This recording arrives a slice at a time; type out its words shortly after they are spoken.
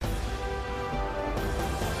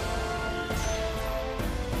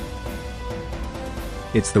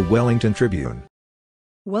It's the Wellington Tribune.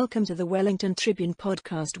 Welcome to the Wellington Tribune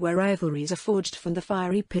podcast, where rivalries are forged from the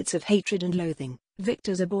fiery pits of hatred and loathing.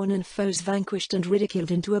 Victors are born and foes vanquished and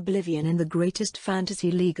ridiculed into oblivion in the greatest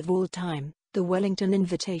fantasy league of all time, the Wellington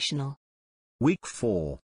Invitational. Week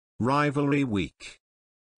 4. Rivalry Week.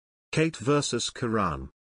 Kate vs. Karan.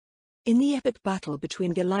 In the epic battle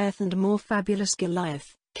between Goliath and more fabulous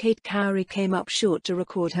Goliath, Kate Cowrie came up short to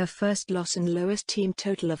record her first loss and lowest team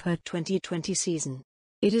total of her 2020 season.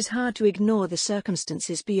 It is hard to ignore the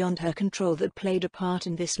circumstances beyond her control that played a part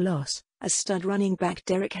in this loss, as stud running back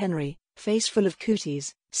Derrick Henry, face full of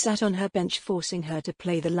cooties, sat on her bench, forcing her to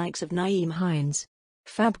play the likes of Nyheim Hines.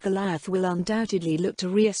 Fab Goliath will undoubtedly look to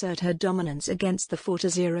reassert her dominance against the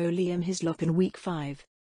 4-0 Liam Hislop in Week 5.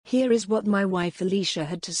 Here is what my wife Alicia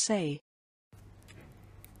had to say.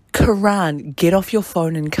 Karan, get off your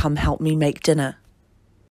phone and come help me make dinner.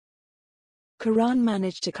 Karan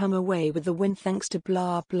managed to come away with the win thanks to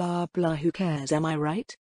blah blah blah, who cares, am I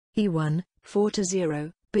right? He won,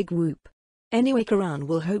 4-0, big whoop. Anyway, Karan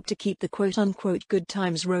will hope to keep the quote-unquote good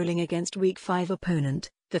times rolling against Week 5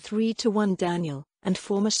 opponent, the 3-1 Daniel, and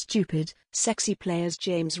former stupid, sexy players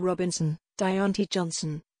James Robinson, Deontay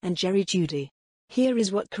Johnson, and Jerry Jeudy. Here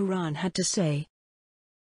is what Karan had to say.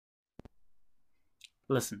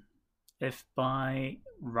 Listen, if by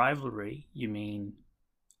rivalry you mean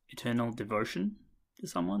eternal devotion to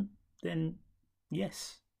someone, then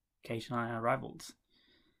yes, Kate and I are rivals.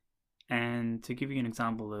 And to give you an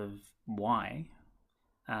example of why,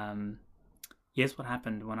 here's what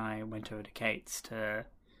happened when I went over to Kate's to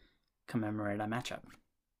commemorate our matchup.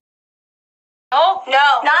 Oh,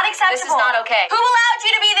 no. Not acceptable. This is not okay. Who allowed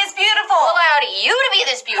you to be this beautiful? Who allowed you to be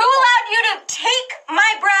this beautiful? Who allowed you to take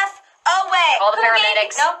my breath away? Call the Who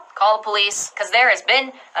paramedics. Nope. Call the police, because there has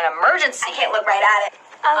been an emergency. I can't look right at it.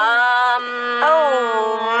 I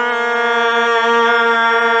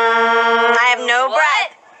have no What?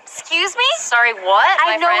 breath. Excuse me? Sorry, what?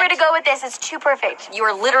 I have nowhere to go with this. It's too perfect. You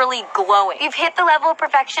are literally glowing. You've hit the level of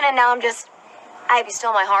perfection, and now I'm just... You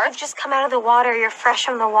still my heart? You've just come out of the water. You're fresh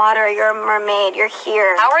from the water. You're a mermaid. You're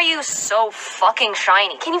here. How are you so fucking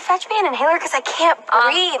shiny? Can you fetch me an inhaler? Because I can't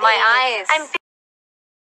breathe. My eyes. I'm...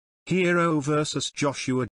 Hero vs.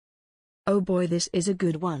 Joshua. Oh boy, this is a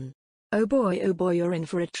good one. Oh boy, you're in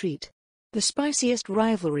for a treat. The spiciest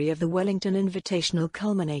rivalry of the Wellington Invitational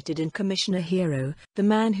culminated in Commissioner Hero, the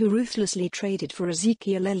man who ruthlessly traded for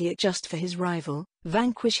Ezekiel Elliott just for his rival,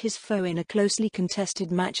 vanquish his foe in a closely contested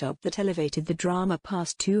matchup that elevated the drama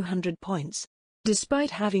past 200 points.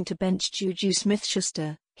 Despite having to bench Juju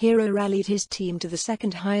Smith-Schuster, Hero rallied his team to the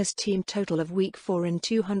second highest team total of Week 4 in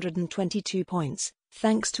 222 points,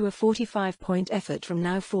 thanks to a 45-point effort from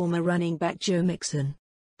now former running back Joe Mixon.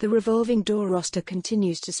 The revolving door roster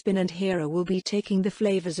continues to spin, and Hero will be taking the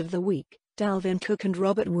flavors of the week, Dalvin Cook and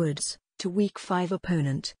Robert Woods, to Week 5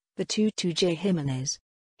 opponent, the 2-2 Jimenez.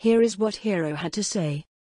 Here is what Hero had to say.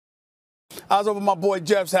 I was over at my boy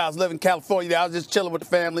Jeff's house, living in California. I was just chilling with the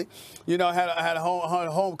family. You know, had a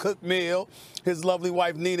home-cooked meal. His lovely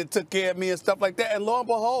wife Nina took care of me and stuff like that. And lo and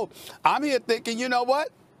behold, I'm here thinking, you know what?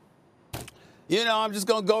 You know, I'm just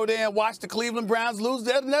going to go there and watch the Cleveland Browns lose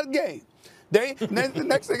another game. The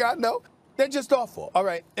next thing I know, they're just awful. All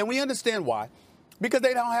right. And we understand why. Because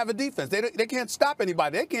they don't have a defense. They can't stop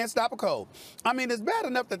anybody. They can't stop a cold. I mean, it's bad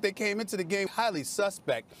enough that they came into the game highly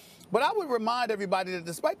suspect. But I would remind everybody that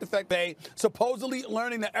despite the fact they supposedly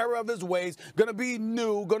learning the error of his ways, going to be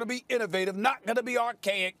new, going to be innovative, not going to be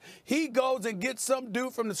archaic, he goes and gets some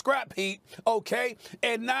dude from the scrap heap, okay?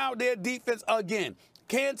 And now their defense again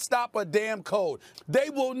can't stop a damn cold. They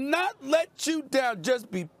will not let you down.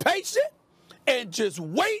 Just be patient and just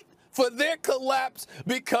wait for their collapse,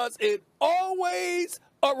 because it always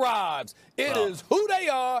arrives. It is who they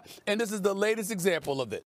are, and this is the latest example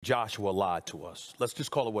of it. Joshua lied to us. Let's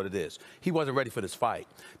just call it what it is. He wasn't ready for this fight.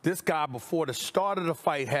 This guy, before the start of the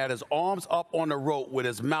fight, had his arms up on the rope with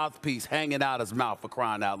his mouthpiece hanging out his mouth, for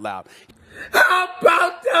crying out loud. How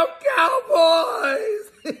about them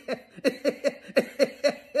Cowboys?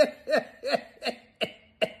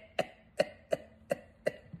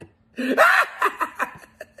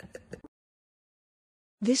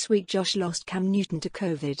 This week Josh lost Cam Newton to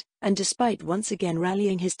COVID, and despite once again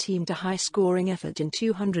rallying his team to high-scoring effort in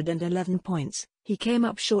 211 points, he came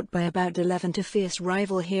up short by about 11 to fierce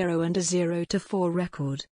rival Hero and a 0-4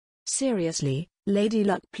 record. Seriously, Lady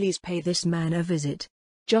Luck, please pay this man a visit.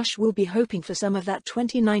 Josh will be hoping for some of that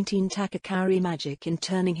 2019 Taka Cowrie magic in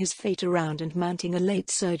turning his fate around and mounting a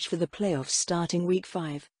late surge for the playoffs starting Week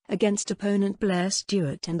 5, against opponent Blair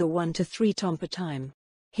Stewart and the 1-3 Tompa time.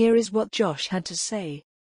 Here is what Josh had to say.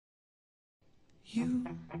 You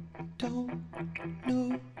don't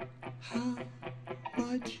know how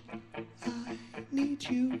much I need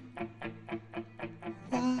you.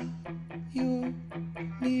 While you're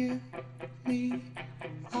near me,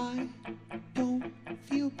 I don't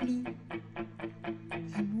feel blue.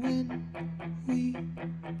 And when we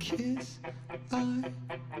kiss, I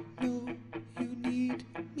know you need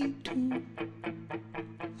me too.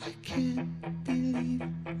 I can't believe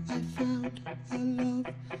I found a love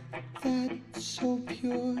that's so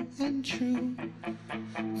pure and true.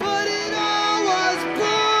 But it all was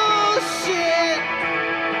bullshit.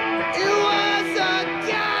 It was a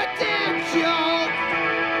goddamn joke.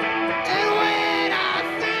 And when I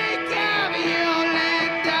think of you,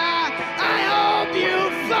 Linda, I hope you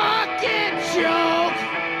fucking choke.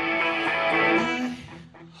 I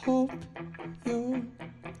hope you're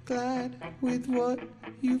glad with what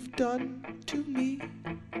you've done to me.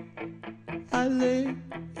 I lay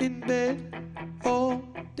in bed all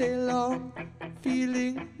day long,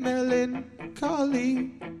 feeling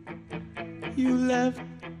melancholy. You left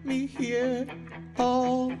me here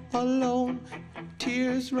all alone,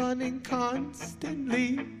 tears running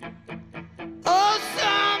constantly. Oh,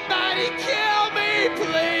 somebody kill me,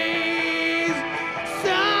 please!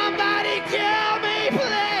 Somebody kill me,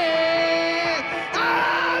 please!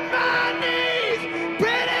 On my knees,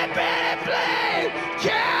 pretty, pretty, please!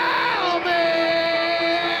 Kill me!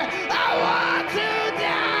 I want to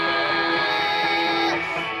die!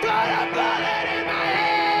 Put a bullet in my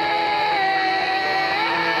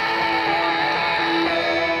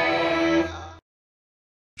head!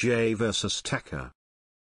 Jay versus Taka.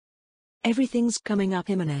 Everything's coming up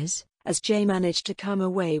Jimenez, as Jay managed to come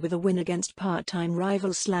away with a win against part-time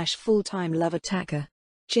rival / full-time lover Taka.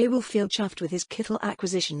 Jay will feel chuffed with his Kittle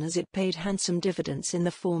acquisition as it paid handsome dividends in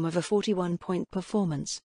the form of a 41-point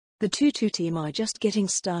performance. The 2-2 team are just getting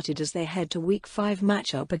started as they head to Week 5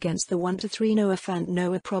 matchup against the 1-3 Noah Fant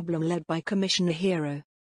Noah Problem led by Commissioner Hero.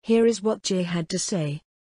 Here is what Jay had to say.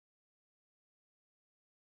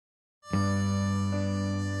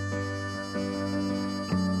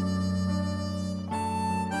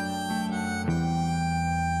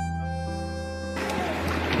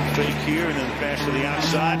 Fake here and then the pass to the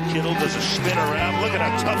outside. Kittle does a spin around. Look at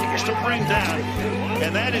how tough he is to bring down.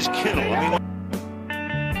 And that is Kittle. I mean,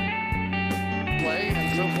 play,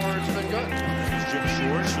 and so far it's been good. Jim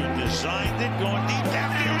Shores, who designed it, going deep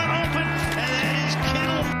downfield and open. And that is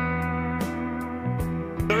Kittle.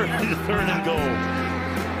 Third and goal.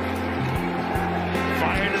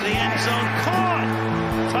 Fire to the end zone. Caught.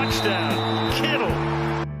 Touchdown. Kittle.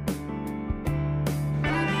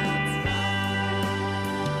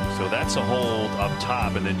 So that's a hold up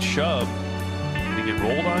top, and then Chubb, did he get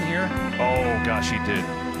rolled on here? Oh gosh, he did.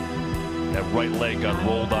 That right leg got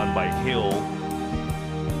rolled on by Hill.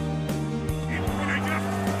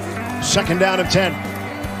 Second down and 10.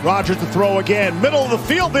 Rodgers to throw again. Middle of the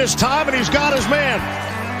field this time, and he's got his man.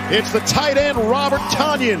 It's the tight end, Robert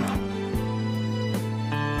Tonyan.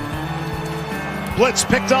 Blitz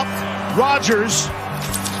picked up. Rodgers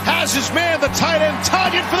has his man, the tight end,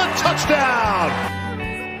 Tonyan, for the touchdown.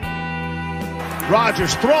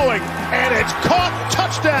 Rodgers throwing, and it's caught.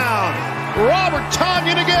 Touchdown! Robert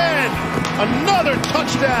Tonyan again. Another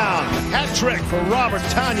touchdown. Hat trick for Robert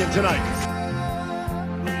Tonyan tonight.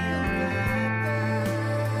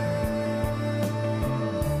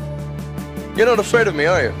 You're not afraid of me,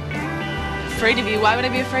 are you? Afraid of you? Why would I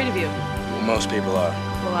be afraid of you? Well, most people are.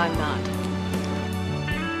 Well, I'm not.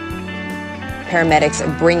 Paramedics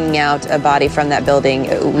bringing out a body from that building.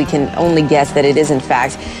 We can only guess that it is, in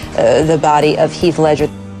fact, the body of Heath Ledger.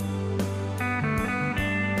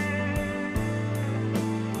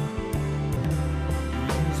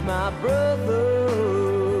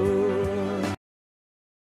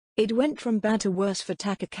 It went from bad to worse for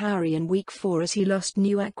Taka Cowrie in Week 4 as he lost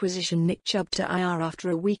new acquisition Nick Chubb to IR after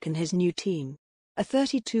a week in his new team. A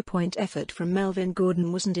 32-point effort from Melvin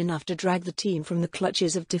Gordon wasn't enough to drag the team from the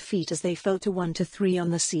clutches of defeat as they fell to 1-3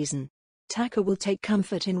 on the season. Taka will take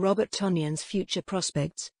comfort in Robert Tonyan's future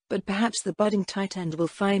prospects, but perhaps the budding tight end will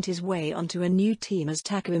find his way onto a new team as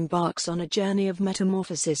Taka embarks on a journey of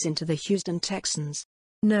metamorphosis into the Houston Texans.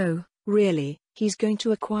 No, really, he's going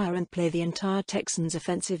to acquire and play the entire Texans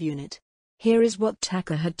offensive unit. Here is what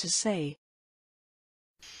Taka had to say.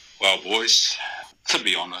 Well, boys, to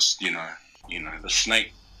be honest, the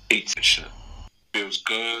snake eats the shit. Feels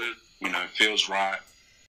good, feels right.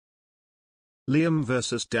 Liam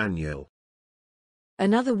versus Daniel.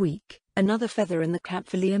 Another week, another feather in the cap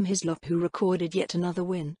for Liam Hislop, who recorded yet another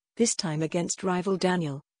win, this time against rival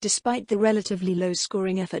Daniel, despite the relatively low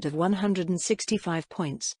scoring effort of 165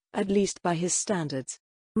 points, at least by his standards.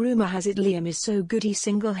 Rumor has it Liam is so good he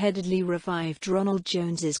single-headedly revived Ronald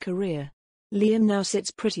Jones's career. Liam now sits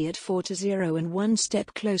pretty at 4-0 and one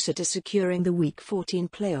step closer to securing the Week 14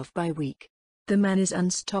 playoff bye week. The man is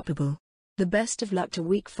unstoppable. The best of luck to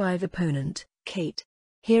Week 5 opponent, Kate.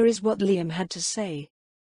 Here is what Liam had to say.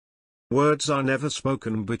 Words are never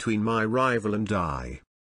spoken between my rival and I.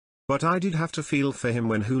 But I did have to feel for him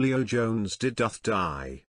when Julio Jones doth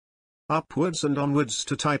die. Upwards and onwards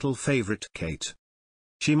to title favorite Kate.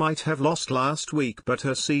 She might have lost last week, but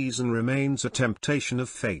her season remains a temptation of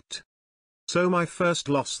fate. So my first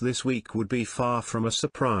loss this week would be far from a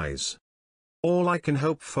surprise. All I can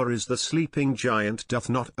hope for is the sleeping giant doth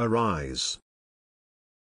not arise.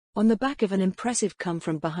 On the back of an impressive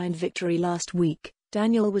come-from-behind victory last week,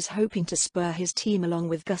 Daniel was hoping to spur his team along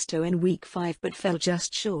with gusto in Week 5 but fell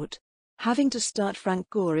just short. Having to start Frank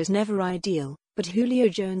Gore is never ideal, but Julio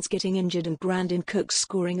Jones getting injured and Brandon Cooks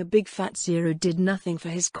scoring a big fat 0 did nothing for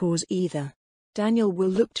his cause either. Daniel will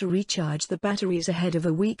look to recharge the batteries ahead of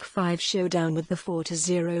a Week 5 showdown with the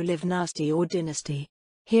 4-0 Live Nasty or Dynasty.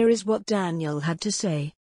 Here is what Daniel had to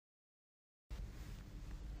say.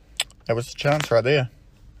 That was the chance right there.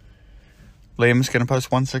 Liam's going to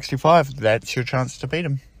post 165. That's your chance to beat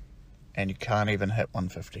him. And you can't even hit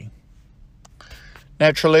 150.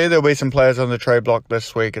 Naturally, there'll be some players on the trade block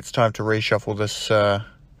this week. It's time to reshuffle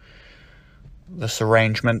this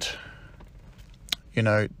arrangement. You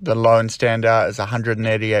know, the lone standout is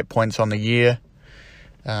 188 points on the year.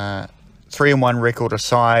 3-1 record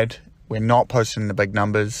aside, we're not posting the big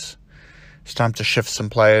numbers. It's time to shift some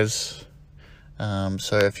players.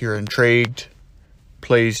 So if you're intrigued,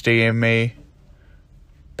 please DM me.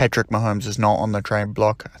 Patrick Mahomes is not on the trade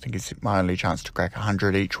block. I think it's my only chance to crack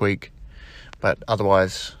 100 each week. But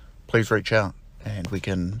otherwise, please reach out and we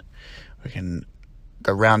can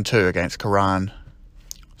go round 2 against round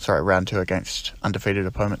 2 against undefeated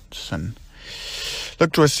opponents and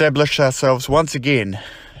look to establish ourselves once again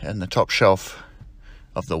in the top shelf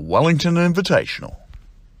of the Wellington Invitational.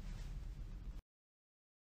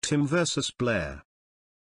 Tim versus Blair.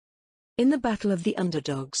 In the battle of the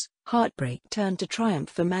underdogs, heartbreak turned to triumph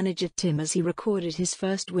for manager Tim as he recorded his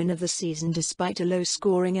first win of the season despite a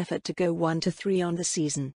low-scoring effort to go 1-3 on the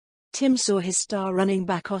season. Tim saw his star running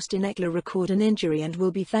back Austin Eckler record an injury and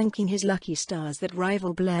will be thanking his lucky stars that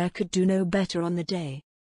rival Blair could do no better on the day.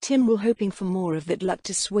 Tim will hoping for more of that luck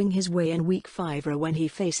to swing his way in Week 5 or when he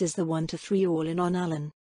faces the 1-3 all-in on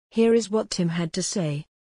Allen. Here is what Tim had to say.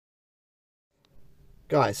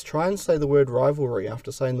 Guys, try and say the word rivalry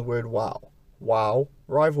after saying the word wow. Wow,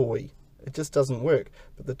 rivalry. It just doesn't work,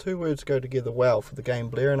 but the two words go together well for the game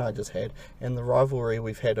Blair and I just had and the rivalry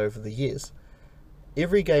we've had over the years.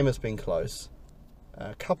 Every game has been close.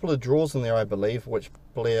 A couple of draws in there, I believe, which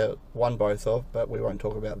Blair won both of, but we won't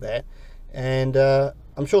talk about that. And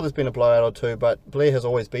I'm sure there's been a blowout or two, but Blair has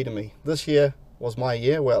always beaten me. This year was my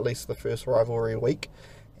year, well, at least the first rivalry week,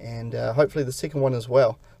 and hopefully the second one as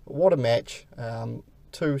well. But what a match.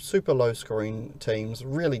 Two super low-scoring teams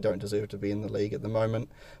really don't deserve to be in the league at the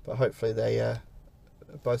moment, but hopefully they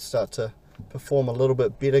both start to perform a little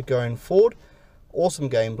bit better going forward. Awesome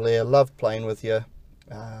game, Blair. Loved playing with you.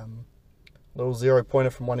 Little 0-pointer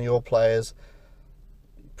from one of your players.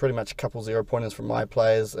 Pretty much a couple 0-pointers from my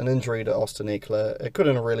players. An injury to Austin Eckler. It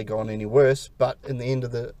couldn't have really gone any worse, but in the end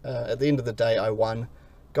of at the end of the day, I won,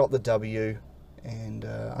 got the W, and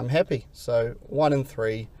I'm happy. So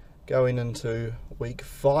 1-3 going into Week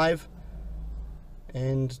 5,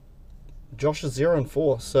 and Josh is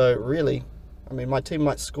 0-4. So really, I mean, my team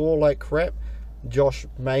might score like crap. Josh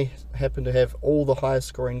may happen to have all the highest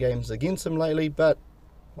scoring games against him lately, but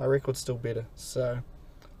my record's still better. So,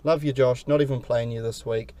 love you, Josh. Not even playing you this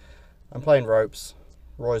week. I'm playing ropes,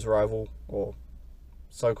 Roy's rival, or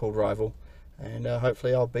so-called rival, and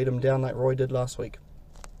hopefully I'll beat him down like Roy did last week.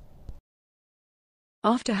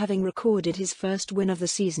 After having recorded his first win of the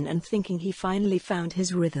season and thinking he finally found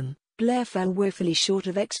his rhythm, Blair fell woefully short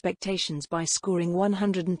of expectations by scoring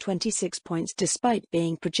 126 points despite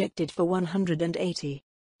being projected for 180.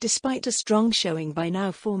 Despite a strong showing by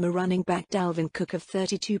now former running back Dalvin Cook of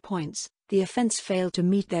 32 points, the offense failed to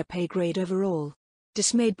meet their pay grade overall.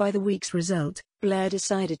 Dismayed by the week's result, Blair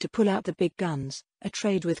decided to pull out the big guns, a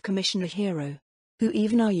trade with Commissioner Hero. Who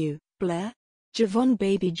even are you, Blair? Javon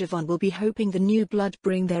Baby Javon will be hoping the new blood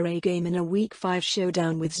bring their A-game in a Week 5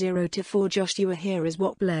 showdown with 0-4 Joshua. Here is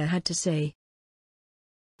what Blair had to say.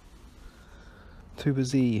 Too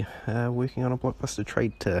busy working on a blockbuster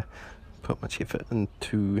trade to put much effort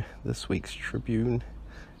into this week's Tribune.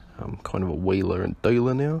 I'm kind of a wheeler and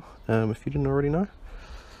dealer now, if you didn't already know.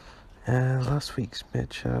 Last week's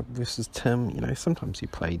match versus Tim, you know, sometimes you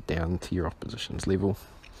play down to your opposition's level.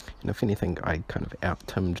 And if anything, I kind of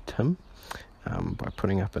out-timmed Tim by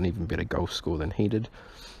putting up an even better goal score than he did.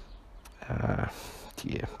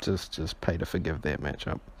 Yeah, just pay to forgive that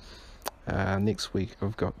matchup. Next week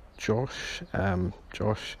I've got Josh.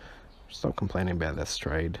 Josh, stop complaining about this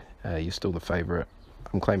trade. You're still the favourite.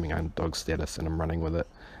 I'm claiming underdog status and I'm running with it.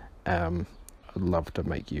 I'd love to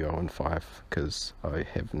make you 0-5 because I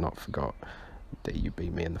have not forgot that you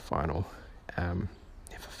beat me in the final. Never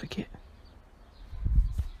forget.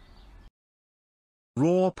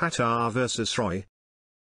 Raw Patar versus Roy.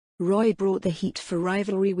 Roy brought the heat for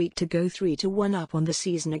rivalry week to go 3-1 up on the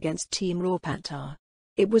season against Team Raw Patar.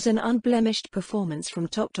 It was an unblemished performance from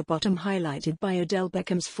top to bottom, highlighted by Odell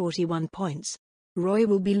Beckham's 41 points. Roy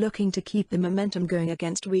will be looking to keep the momentum going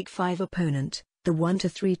against Week 5 opponent, the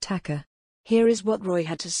 1-3 Tacker. Here is what Roy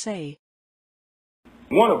had to say.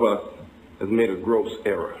 One of us has made a gross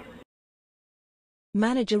error.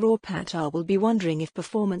 Manager Raw Patar will be wondering if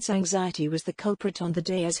performance anxiety was the culprit on the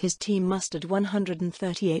day, as his team mustered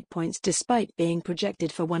 138 points despite being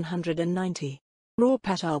projected for 190. Raw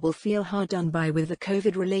Patar will feel hard done by with the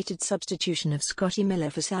COVID-related substitution of Scotty Miller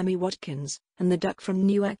for Sammy Watkins, and the duck from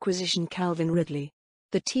new acquisition Calvin Ridley.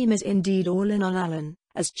 The team is indeed all in on Allen,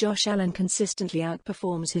 as Josh Allen consistently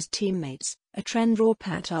outperforms his teammates, a trend Raw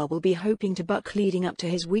Patar will be hoping to buck leading up to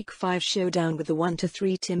his Week 5 showdown with the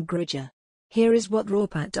 1-3 Tim Bridger. Here is what Raw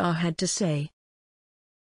Patar had to say.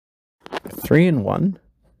 3-1?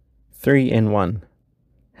 3-1.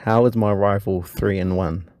 How is my rival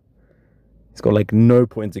 3-1? He's got like no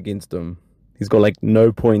points against him. He's got like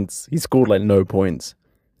no points. He scored like no points.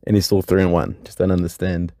 And he's still 3-1. Just don't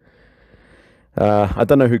understand. I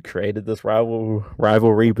don't know who created this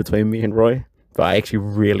rivalry between me and Roy, but I actually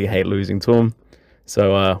really hate losing to him.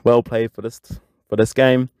 So well played for this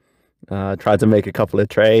game. Tried to make a couple of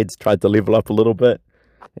trades, tried to level up a little bit,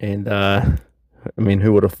 and I mean,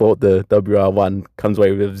 who would have thought the WR1 comes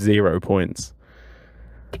away with 0 points?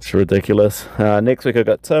 It's ridiculous. Next week I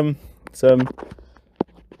got Tim.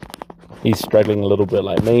 He's struggling a little bit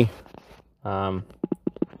like me.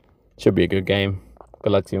 Should be a good game.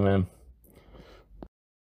 Good luck to you, man.